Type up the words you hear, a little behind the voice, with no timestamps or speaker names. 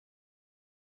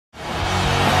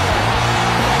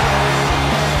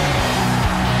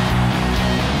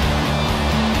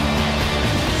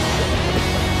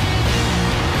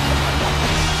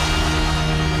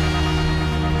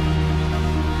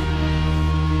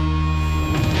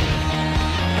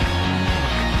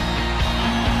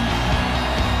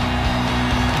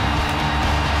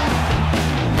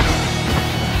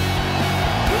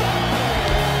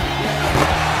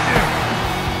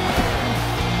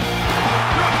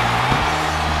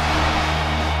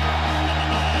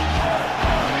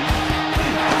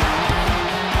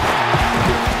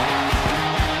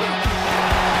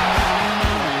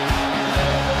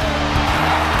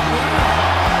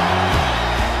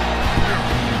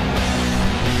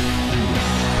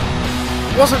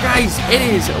What's up guys, it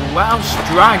is Welsh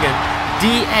Dragon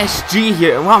DSG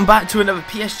here and welcome back to another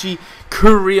PSG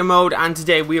career mode, and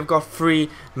today we have got 3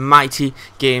 mighty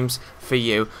games for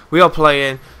you. We are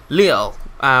playing Lille,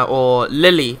 or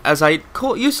Lily as I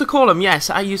used to call him. Yes,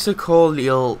 I used to call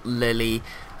Lille Lily.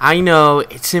 I know,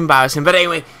 it's embarrassing, but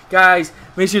anyway guys,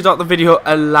 make sure you drop the video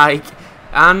a like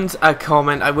and a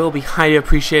comment. I will be highly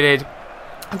appreciated.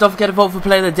 And don't forget to vote for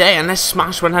player of the day, and let's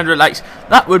smash 100 likes.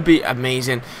 That would be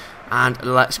amazing. And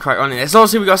let's crack on it. So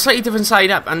obviously we've got a slightly different side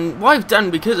up, and what I've done,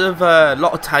 because of a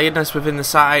lot of tiredness within the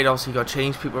side, obviously you've got to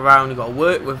change people around, you've got to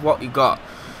work with what you got.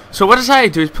 So what I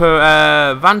decided to do is put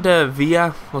Van der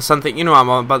Via or something, you know what I'm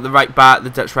on about, the right back, the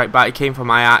Dutch right back. He came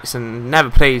from Ajax and never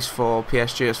plays for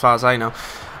PSG as far as I know.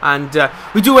 And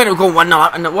we do end up going 1-0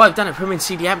 up, and what I've done is put him in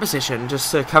CDM position just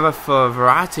to cover for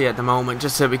Verratti at the moment,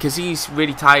 just because he's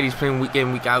really tired, he's playing week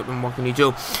in, week out, and what can you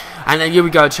do? And then here we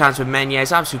go, a chance with Meunier,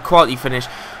 absolute quality finish,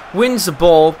 wins the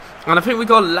ball, and I think we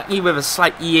got lucky with a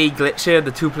slight EA glitch here,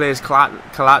 the two players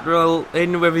collateral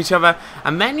in with each other,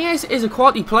 and Meunier is a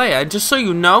quality player. Just so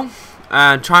you know,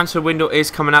 transfer window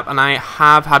is coming up, and I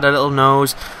have had a little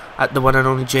nose at the one and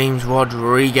only James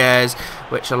Rodriguez,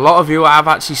 which a lot of you have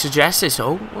actually suggested,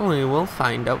 so we will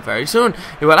find out very soon.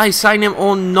 Will I sign him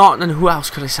or not, and who else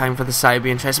could I sign for the side?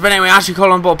 Be interested. But anyway, Ashley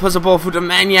Cole on board, puts the ball through to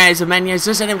Meunier, and Meunier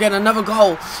just let him get another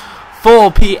goal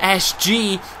for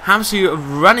PSG. Hamsu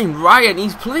running riot.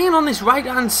 He's playing on this right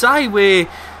hand side where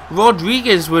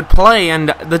Rodriguez would play,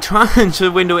 and the transfer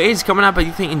window is coming up. But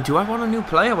you're thinking, do I want a new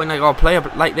player when I got a player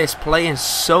like this playing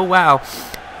so well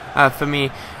for me?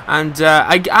 And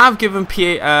I've given a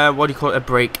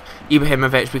break,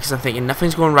 Ibrahimovic, because I'm thinking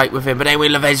nothing's going right with him. But anyway,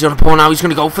 Lavezzi on the ball now. He's going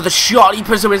to go for the shot. He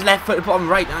puts it with his left foot bottom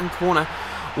right hand corner.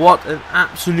 What an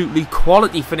absolutely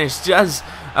quality finish. Just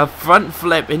a front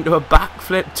flip into a back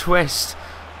flip twist.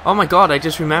 Oh my god, I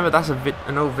just remembered that's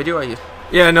an old video I used.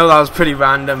 Yeah, I know that was pretty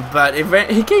random, but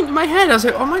it came to my head. I was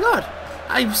like, oh my god,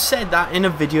 I've said that in a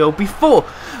video before.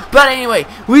 But anyway,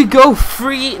 we go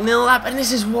 3-0 up, and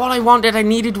this is what I wanted. I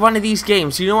needed one of these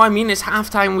games. You know what I mean? It's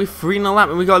halftime, we're 3-0 up,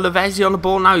 and we got Lavezzi on the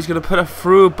ball now. He's going to put a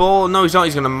through ball. No, he's not.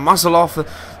 He's going to muzzle off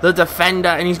the defender,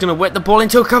 and he's going to whip the ball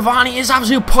into Cavani. It's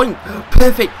absolute point.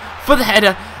 Perfect for the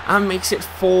header, and makes it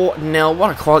 4-0.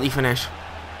 What a quality finish.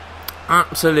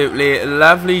 Absolutely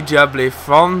lovely jubbly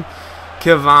from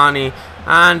Cavani.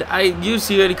 And I use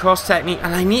the early cross technique,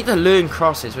 and I need to learn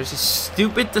crosses, which is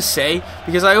stupid to say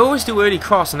because I always do early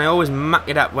cross and I always muck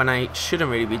it up when I shouldn't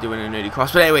really be doing an early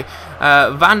cross. But anyway,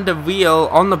 Van der Wiel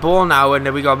on the ball now, and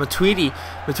then we got Matuidi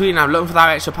now looking for that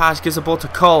extra pass, gives the ball to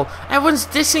Cole. Everyone's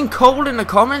dissing Cole in the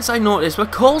comments, I noticed,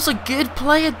 but Cole's a good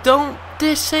player, don't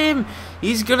diss him.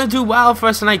 He's going to do well for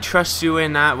us, and I trust you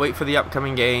in that. Wait for the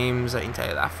upcoming games, I can tell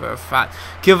you that for a fact.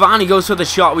 Cavani goes for the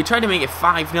shot. We tried to make it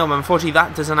 5-0, but unfortunately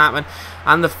that doesn't happen.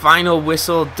 And the final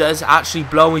whistle does actually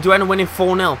blow. We do end up winning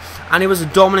 4-0. And it was a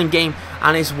dominant game,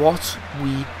 and it's what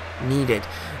we needed.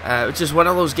 It's just one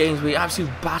of those games where we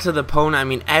absolutely batter the opponent. I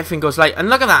mean, everything goes light. And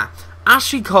look at that.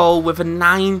 Ashley Cole with a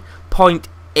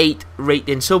 9.8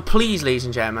 rating. So please, ladies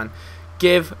and gentlemen,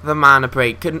 give the man a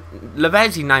break.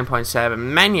 Lavezzi 9.7,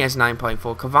 Meunier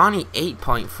 9.4, Cavani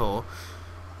 8.4,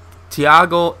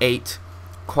 Thiago 8.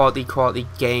 Quality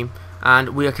game, and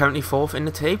we are currently 4th in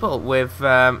the table with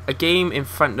a game in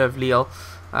front of Lille,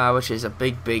 which is a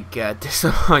big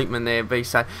disappointment there, big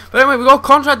side. But anyway, we got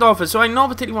contract offers, so I don't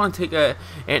particularly want to take a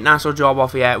international job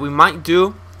offer yet. We might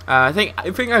do. I think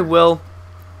I will.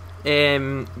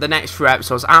 In the next 3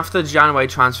 episodes after the January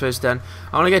transfer is done.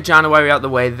 I want to get January out the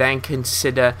way, then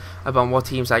consider about what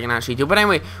teams I can actually do. But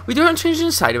anyway, we do want to change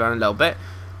the side around a little bit.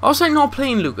 Also, I'm not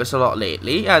playing Lucas a lot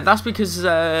lately. That's because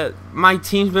my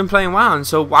team's been playing well, and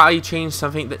so why change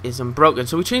something that isn't broken?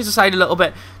 So we changed the side a little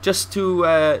bit just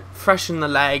to freshen the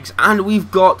legs, and we've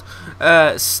got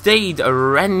Stade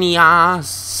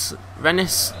Rennes, I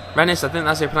think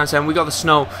that's how you pronounce it. And we got the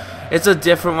snow. It's a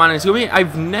different one. It's gonna be.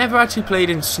 I've never actually played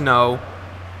in snow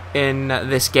in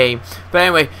this game. But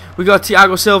anyway, we got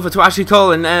Thiago Silva to Ashley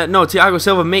Cole, and no, Thiago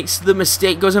Silva makes the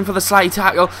mistake, goes in for the slide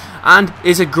tackle, and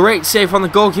is a great save on the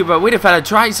goalkeeper. Widefeld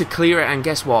tries to clear it, and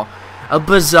guess what? A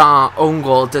bizarre own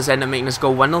goal does end up making us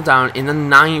go 1-0 down in the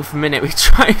 9th minute. We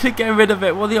try to get rid of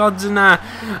it. What are the odds in that?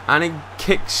 And it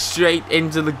kicks straight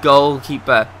into the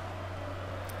goalkeeper.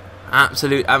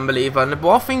 Absolute unbelievable. And the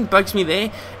one thing bugs me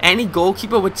there, any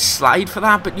goalkeeper would slide for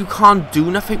that, but you can't do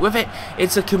nothing with it.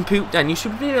 It's a computer, and you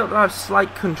should be able to have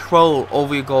slight control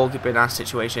over your goalkeeper in that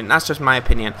situation. That's just my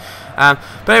opinion. But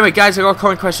anyway, guys, I got a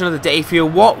comment question of the day for you.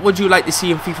 What would you like to see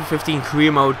in FIFA 15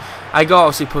 career mode? I got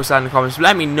obviously post that in the comments.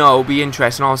 Let me know. Be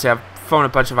interesting. Obviously, I've throwing a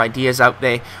bunch of ideas out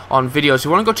there on videos. If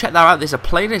you want to go check that out, there's a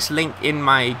playlist link in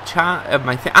my chat.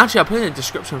 Actually, I'll put it in the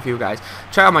description for you guys.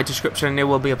 Check out my description, and there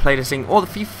will be a playlist link. All the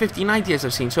FIFA 15 ideas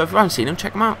I've seen. So if you haven't seen them,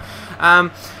 check them out.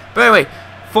 But anyway,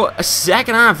 for a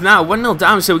second half now, 1-0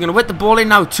 down. So we're going to whip the ball in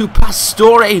now to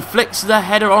Pastore. Flicks the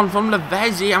header on from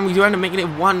Lavezzi, and we do end up making it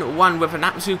 1-1 with an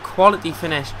absolute quality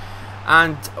finish.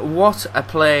 And what a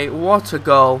play! What a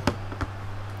goal!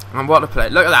 And what a play!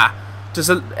 Look at that.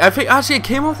 I think actually it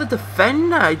came off the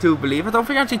defender, I do believe. I don't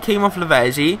think it actually came off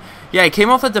Lavezzi. Yeah, it came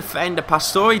off the defender.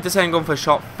 Pastore does end up going for a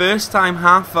shot. First time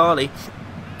half volley.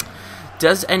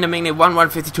 Does end up making it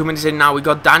 1-1, 52 minutes in now. We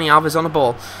got Dani Alves on the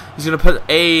ball. He's going to put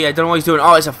a... I don't know what he's doing.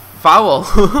 Oh, it's a foul.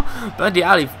 Bloody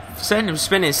hell, he sent him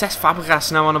spinning. Cesc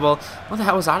Fabregas now on the ball. What the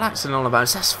hell was that accident all about?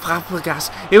 Cesc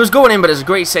Fabregas. It was going in, but it's a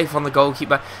great save on the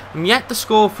goalkeeper. I'm yet to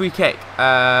score a free kick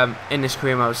in this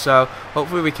career mode, so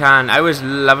hopefully we can. I was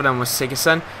loving him with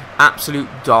Sigurdsson. Absolute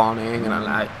dawn, I ain't gonna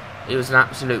lie. He was an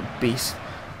absolute beast.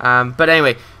 But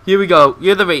anyway, here we go.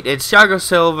 You're the rated. Thiago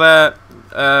Silva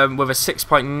with a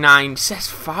 6.9.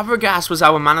 Cesc Fabregas was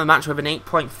our man of the match with an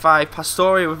 8.5.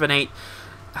 Pastore with an 8.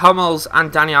 Hummels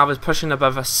and Dani Alves pushing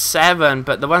above a 7,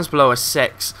 but the ones below a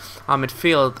 6. Our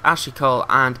midfield, Ashley Cole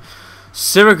and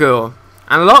Sirigu.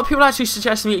 And a lot of people actually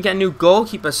suggesting me to get a new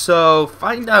goalkeeper, so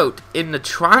find out in the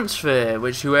transfer,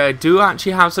 which we do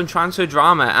actually have some transfer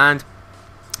drama. And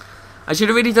I should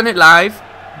have really done it live,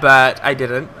 but I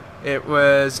didn't. It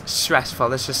was stressful,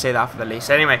 let's just say that for the least.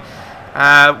 Anyway,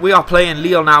 we are playing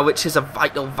Lille now, which is a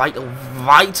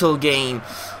vital game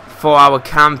for our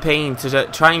campaign to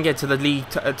try and get to the league,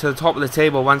 to the top of the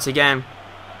table once again.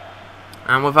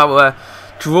 And with our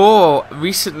draw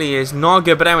recently is not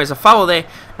good, but anyways, a foul there,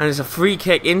 and there's a free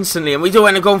kick instantly, and we do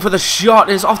end up going for the shot.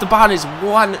 It's off the bar, it's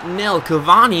 1-0.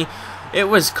 Cavani, it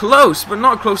was close, but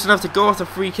not close enough to go off the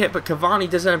free kick, but Cavani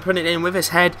does end up putting it in with his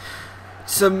head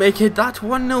to make it that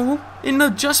 1-0 in the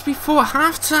just before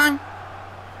half-time.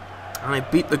 And I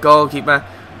beat the goalkeeper.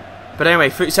 But anyway,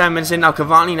 37 minutes in now,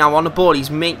 Cavani now on the ball.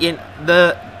 He's making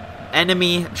the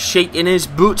enemy shake in his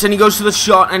boots, and he goes to the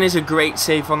shot, and it's a great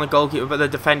save on the goalkeeper, but the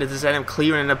defender does end up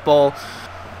clearing the ball.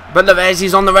 But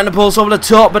Lavezzi's on the run, the pulse over the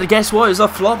top, but guess what? It's a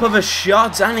flop of a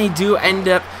shot, and they do end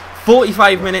up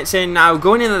 45 minutes in now,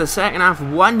 going into the second half,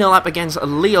 1-0 up against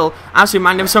Lille. As we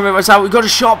mind him, somewhere else out, we got a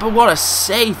shot, but what a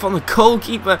save on the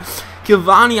goalkeeper.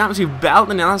 Cavani absolutely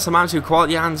belting it. That's some absolute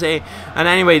quality hands there. And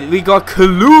anyway, we got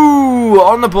Kalou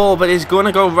on the ball, but he's going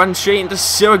to go run straight into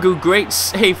Sirigu. Great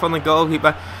save on the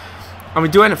goalkeeper. And we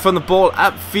do end up from the ball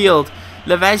upfield.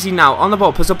 Lavezzi now on the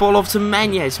ball, puts the ball off to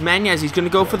Menyes. Menyes, he's going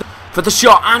to go for the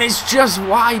shot, and it's just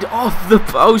wide off the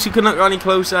post. He could not go any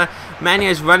closer.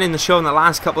 Menyes running the show in the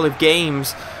last couple of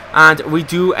games. And we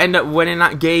do end up winning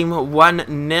that game 1-0.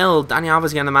 Dani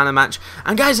Alves getting the man of the match.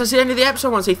 And guys, that's the end of the episode.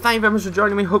 I want to say thank you very much for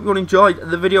joining me. Hope you all enjoyed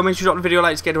the video. Make sure you drop the video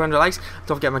likes, get 100 likes.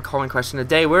 Don't forget my comment question of the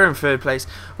day. We're in third place,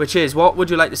 which is, what would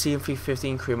you like to see in FIFA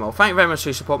 15 career mode? Thank you very much for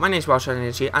your support. My name is Welsh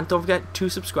Energy, and don't forget to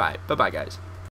subscribe. Bye bye, guys.